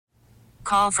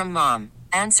Call from mom.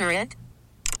 Answer it.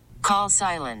 Call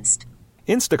silenced.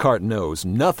 Instacart knows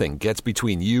nothing gets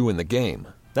between you and the game.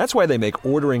 That's why they make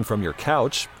ordering from your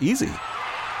couch easy.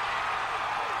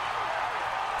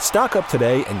 Stock up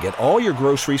today and get all your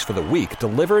groceries for the week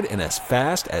delivered in as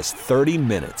fast as 30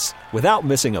 minutes without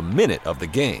missing a minute of the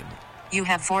game. You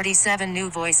have 47 new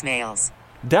voicemails.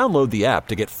 Download the app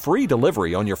to get free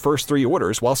delivery on your first 3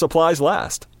 orders while supplies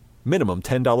last. Minimum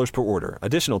 $10 per order.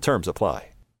 Additional terms apply.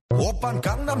 It's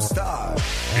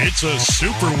a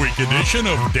Super Week edition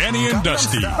of Danny and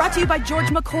Dusty. Brought to you by George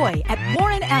McCoy at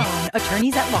Warren Allen,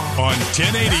 Attorneys at Law. On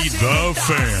 1080 The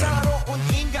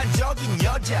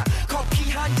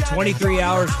Fan. 23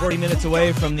 hours, 40 minutes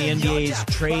away from the NBA's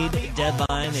trade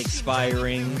deadline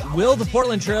expiring. Will the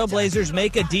Portland Trail Blazers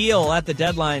make a deal at the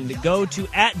deadline? Go to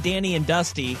 @Danny and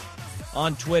Dusty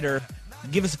on Twitter.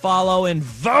 Give us a follow and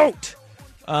vote.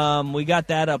 We got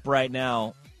that up right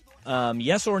now.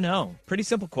 Yes or no? Pretty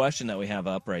simple question that we have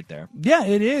up right there. Yeah,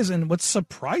 it is. And what's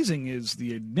surprising is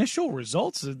the initial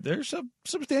results. There's a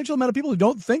substantial amount of people who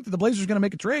don't think that the Blazers are going to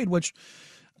make a trade, which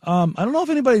I don't know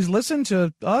if anybody's listened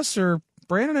to us or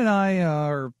Brandon and I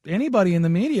or anybody in the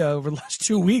media over the last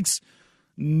 2 weeks.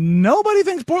 Nobody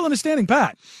thinks Portland is standing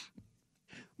pat.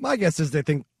 My guess is they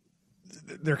think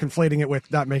they're conflating it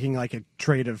with not making like a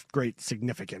trade of great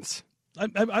significance.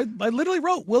 I literally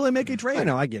wrote, will they make a trade? I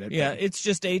know, I get it. Yeah, it's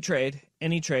just a trade,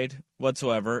 any trade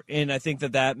whatsoever. And I think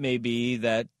that may be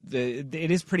that it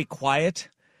is pretty quiet,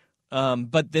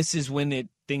 but this is when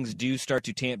things do start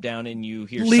to tamp down and you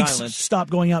hear Leaks silence. Stop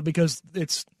going out because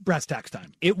it's brass tacks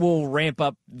time. It will ramp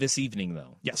up this evening,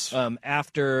 though. Yes.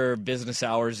 After business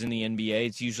hours in the NBA,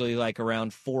 it's usually like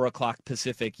around 4 o'clock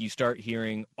Pacific, you start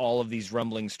hearing all of these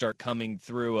rumblings start coming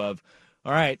through of,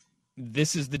 all right,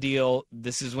 this is the deal.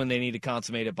 This is when they need to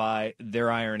consummate it by. They're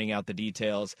ironing out the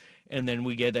details. And then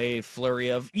we get a flurry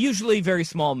of usually very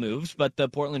small moves, but the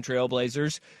Portland Trail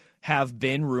Blazers have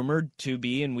been rumored to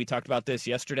be, and we talked about this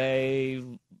yesterday,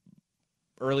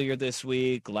 earlier this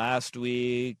week, last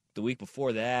week, the week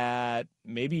before that,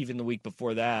 maybe even the week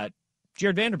before that,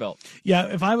 Jared Vanderbilt. Yeah,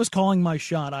 if I was calling my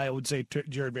shot, I would say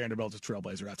Jared Vanderbilt is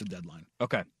Trailblazer after the deadline.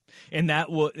 Okay. And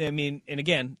that will, and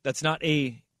again, that's not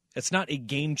a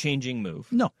game-changing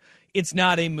move. No. It's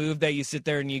not a move that you sit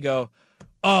there and you go,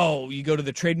 oh, you go to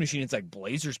the trade machine, it's like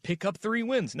Blazers pick up 3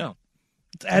 wins. No.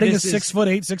 It's adding a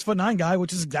 6'8", 6'9" guy,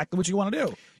 which is exactly what you want to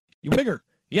do. You're bigger.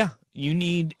 Yeah. You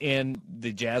need, and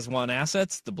the Jazz want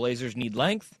assets. The Blazers need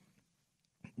length.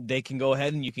 They can go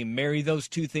ahead and you can marry those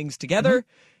two things together,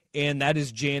 and that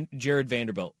is Jared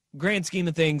Vanderbilt. Grand scheme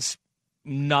of things,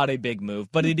 not a big move,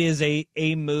 but it is a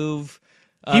move.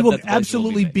 He will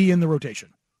absolutely be in the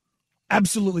rotation.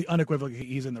 Absolutely, unequivocally,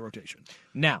 he's in the rotation.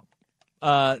 Now,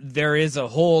 there is a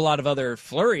whole lot of other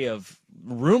flurry of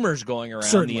rumors going around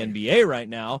Certainly. the NBA right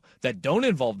now that don't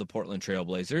involve the Portland Trail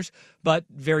Blazers, but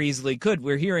very easily could.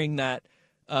 We're hearing that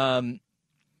the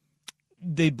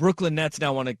Brooklyn Nets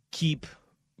now want to keep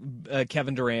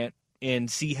Kevin Durant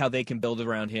and see how they can build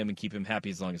around him and keep him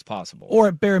happy as long as possible. Or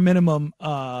at bare minimum,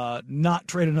 not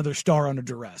trade another star under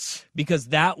duress. Because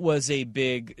that was a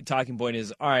big talking point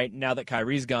is, all right, now that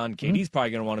Kyrie's gone, KD's probably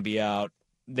going to want to be out.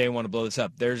 They want to blow this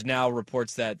up. There's now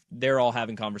reports that they're all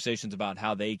having conversations about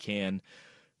how they can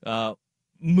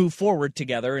move forward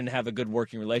together and have a good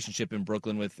working relationship in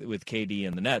Brooklyn with KD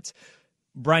and the Nets.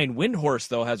 Brian Windhorst,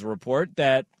 though, has a report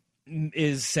that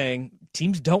is saying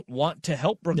teams don't want to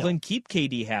help Brooklyn keep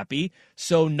KD happy,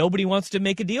 so nobody wants to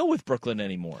make a deal with Brooklyn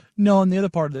anymore. No, and the other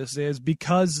part of this is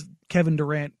because Kevin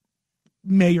Durant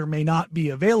may or may not be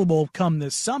available come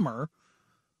this summer,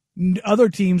 other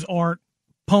teams aren't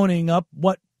ponying up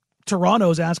what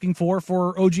Toronto's asking for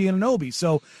OG Anunoby.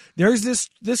 So there's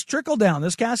this trickle down,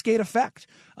 this cascade effect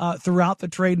throughout the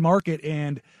trade market.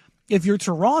 And if you're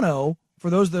Toronto, for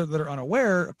those that are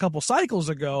unaware, a couple cycles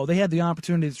ago, they had the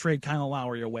opportunity to trade Kyle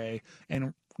Lowry away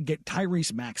and get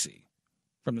Tyrese Maxey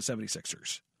from the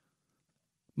 76ers.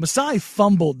 Masai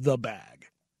fumbled the bag.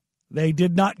 They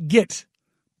did not get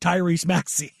Tyrese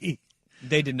Maxey.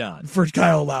 They did not. For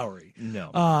Kyle Lowry.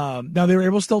 No. Now, they were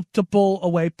able still to pull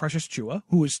away Precious Chua,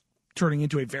 who is turning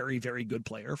into a very, very good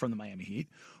player from the Miami Heat.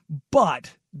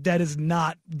 But that is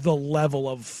not the level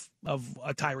of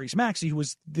a Tyrese Maxey, who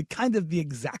is the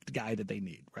exact guy that they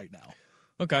need right now.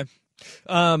 Okay.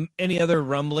 Any other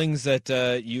rumblings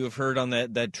that you have heard on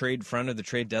that trade front of the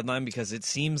trade deadline? Because it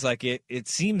seems like it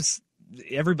seems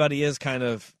everybody is kind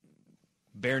of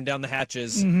bearing down the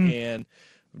hatches, and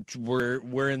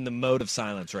we're in the mode of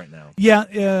silence right now.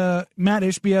 Yeah, Matt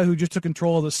Ishbia, who just took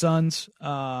control of the Suns,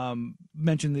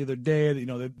 mentioned the other day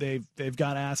that they've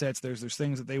got assets. There's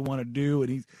things that they want to do,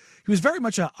 and he was very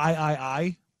much a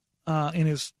I in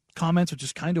his comments, which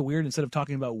is kind of weird instead of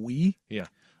talking about we. Yeah.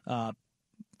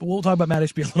 But we'll talk about Matt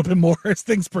Ishbia a little bit more as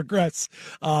things progress,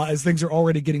 as things are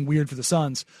already getting weird for the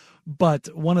Suns. But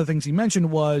one of the things he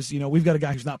mentioned was, we've got a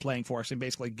guy who's not playing for us and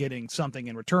basically getting something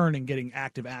in return and getting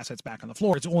active assets back on the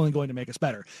floor. It's only going to make us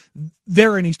better.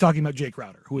 Therein, he's talking about Jay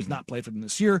Crowder, who has not played for them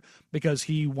this year because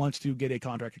he wants to get a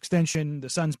contract extension. The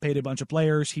Suns paid a bunch of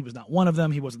players. He was not one of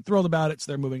them. He wasn't thrilled about it,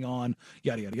 so they're moving on,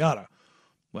 yada, yada, yada.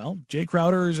 Well, Jay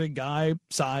Crowder is a guy,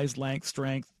 size, length,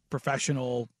 strength,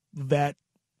 professional, vet,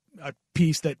 a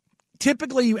piece that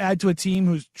typically you add to a team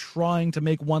who's trying to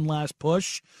make one last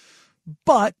push,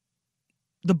 but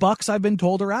the Bucks, I've been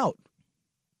told, are out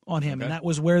on him, and that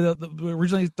was where the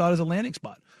originally thought as a landing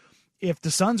spot. If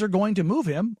the Suns are going to move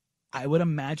him, I would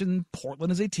imagine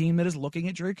Portland is a team that is looking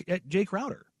at Jay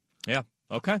Crowder. Yeah,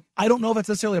 okay. I don't know if that's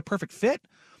necessarily a perfect fit,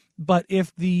 but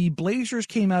if the Blazers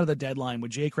came out of the deadline with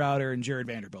Jay Crowder and Jared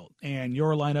Vanderbilt, and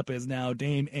your lineup is now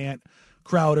Dame, Ant,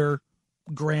 Crowder,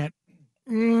 Grant,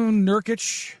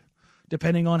 Nurkic,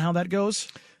 depending on how that goes.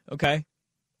 Okay.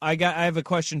 I have a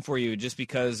question for you just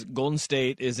because Golden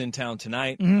State is in town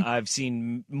tonight. I've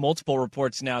seen multiple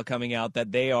reports now coming out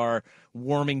that they are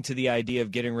warming to the idea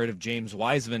of getting rid of James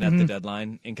Wiseman at the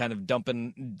deadline and kind of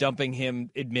dumping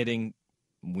him, admitting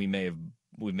we may have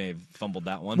fumbled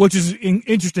that one. Which is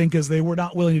interesting because they were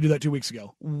not willing to do that 2 weeks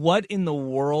ago. What in the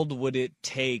world would it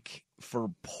take for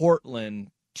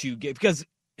Portland to get, because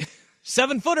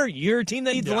 7-footer, you're a team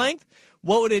that needs length.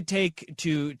 What would it take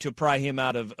to pry him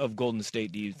out of Golden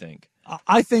State, do you think?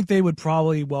 I think they would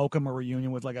probably welcome a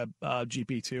reunion with like a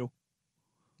GP2.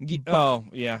 Oh,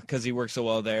 yeah, because he works so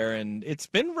well there, and it's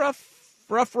been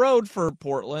rough road for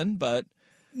Portland, but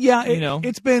yeah,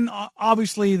 it's been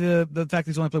obviously the fact that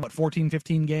he's only played, 14,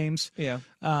 15 games. Yeah.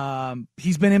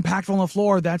 He's been impactful on the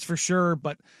floor, that's for sure,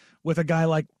 but with a guy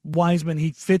like Wiseman,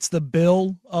 he fits the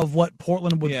bill of what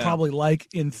Portland would probably like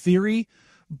in theory,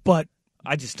 but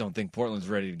I just don't think Portland's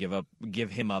ready to give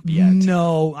him up yet.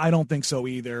 No, I don't think so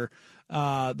either.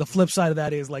 The flip side of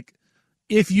that is, like,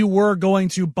 if you were going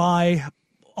to buy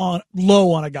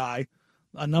low on a guy,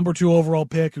 a number 2 overall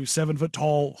pick who's 7 foot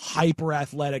tall, hyper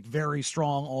athletic, very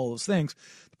strong, all those things.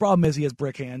 The problem is he has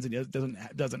brick hands and he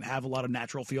doesn't have a lot of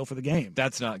natural feel for the game.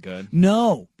 That's not good.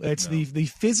 No, it's the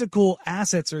physical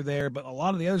assets are there, but a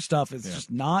lot of the other stuff is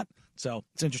just not. So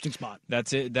it's an interesting spot.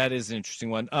 That's it. That is an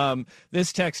interesting one.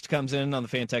 This text comes in on the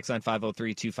fan text line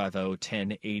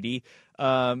 503-250-1080.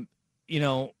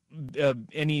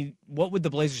 What would the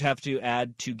Blazers have to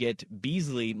add to get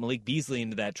Malik Beasley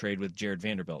into that trade with Jared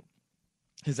Vanderbilt?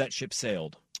 Has that ship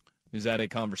sailed? Is that a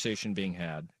conversation being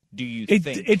had? Do you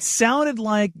think? It sounded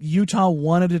like Utah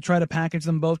wanted to try to package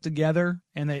them both together,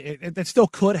 and that still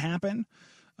could happen.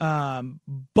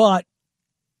 But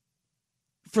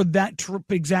for that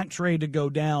exact trade to go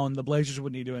down, the Blazers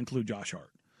would need to include Josh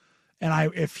Hart.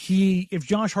 And if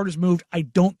Josh Hart is moved, I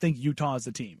don't think Utah is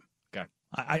the team. Okay.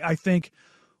 I think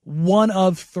one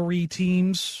of 3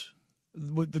 teams,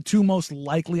 the 2 most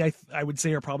likely, I would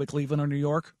say, are probably Cleveland or New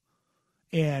York.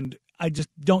 And I just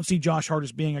don't see Josh Hart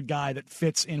as being a guy that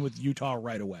fits in with Utah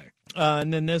right away.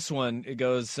 And then this one, it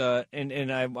goes,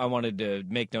 and I wanted to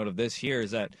make note of this here,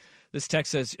 is that this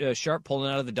text says Sharp pulling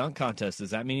out of the dunk contest. Does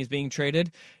that mean he's being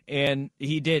traded? And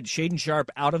he did. Shaedon Sharp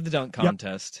out of the dunk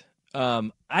contest.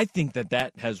 Yep. I think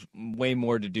that has way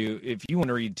more to do. If you want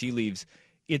to read tea leaves,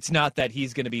 it's not that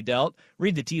he's going to be dealt.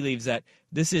 Read the tea leaves that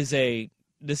this is a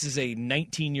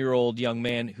 19-year-old young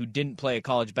man who didn't play a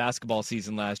college basketball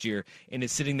season last year and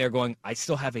is sitting there going, I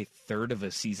still have a third of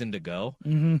a season to go.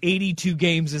 82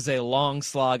 games is a long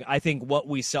slog. I think what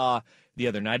we saw the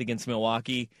other night against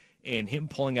Milwaukee and him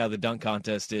pulling out of the dunk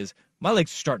contest is, my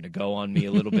legs are starting to go on me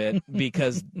a little bit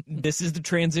because this is the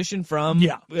transition from,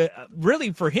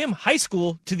 really for him, high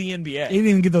school to the NBA. He didn't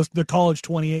even get the college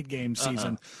 28-game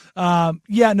season. I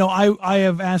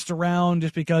have asked around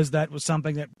just because that was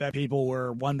something that people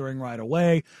were wondering right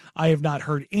away. I have not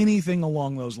heard anything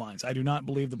along those lines. I do not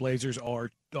believe the Blazers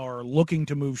are looking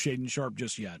to move Shaedon Sharp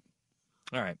just yet.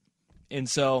 All right. And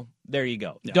so there you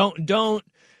go. Yeah.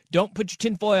 Don't put your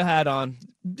tinfoil hat on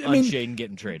Shaedon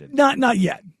getting traded. Not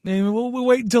yet. I mean, we'll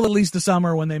wait until at least the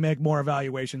summer when they make more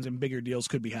evaluations and bigger deals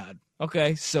could be had.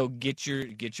 Okay, so get your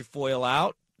foil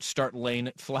out, start laying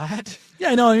it flat.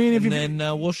 Yeah, no, I mean, then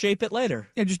we'll shape it later.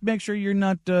 Yeah, just make sure you're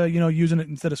not using it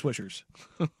instead of Swishers.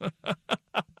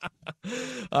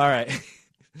 All right.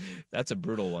 That's a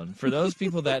brutal one. For those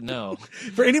people that know.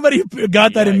 For anybody who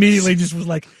got that immediately, just was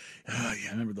like, oh, yeah,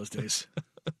 I remember those days.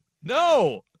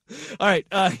 No. All right,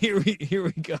 here we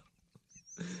go.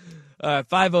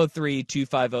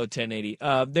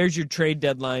 503-250-1080. There's your trade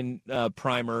deadline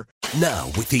primer. Now,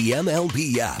 with the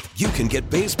MLB app, you can get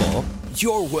baseball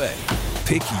your way.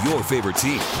 Pick your favorite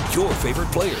team, your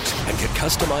favorite players, and get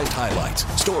customized highlights,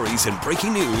 stories, and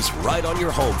breaking news right on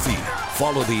your home feed.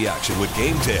 Follow the action with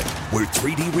Game 10, where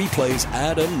 3D replays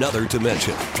add another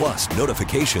dimension. Plus,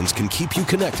 notifications can keep you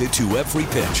connected to every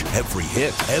pitch, every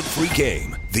hit, every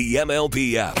game. The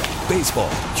MLB app.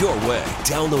 Baseball your way.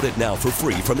 Download it now for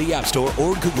free from the App Store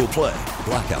or Google Play.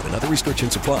 Blackout and other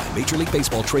restrictions apply. Major League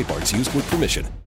Baseball trademarks used with permission.